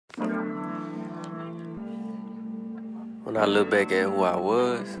When I look back at who I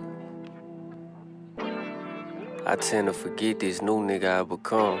was, I tend to forget this new nigga I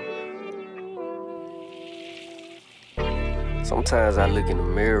become. Sometimes I look in the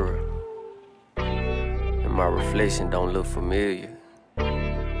mirror and my reflection don't look familiar.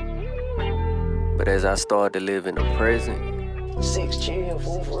 But as I start to live in the present,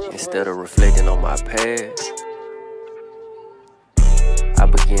 instead of reflecting on my past, I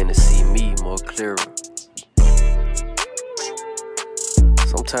begin to see me more clearer.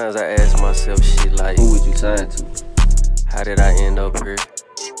 Sometimes I ask myself shit like, who would you sign to? How did I end up here?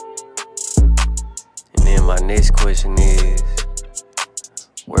 And then my next question is,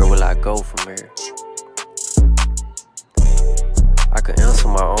 where will I go from here? I can answer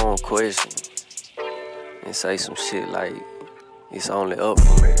my own question and say some shit like, it's only up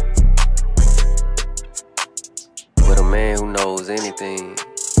from here. But a man who knows anything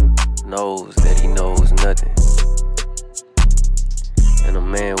knows that he knows nothing. And a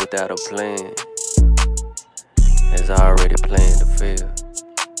man without a plan has already planned to fail.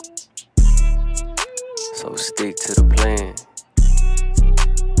 So stick to the plan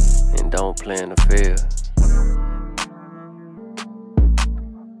and don't plan to fail.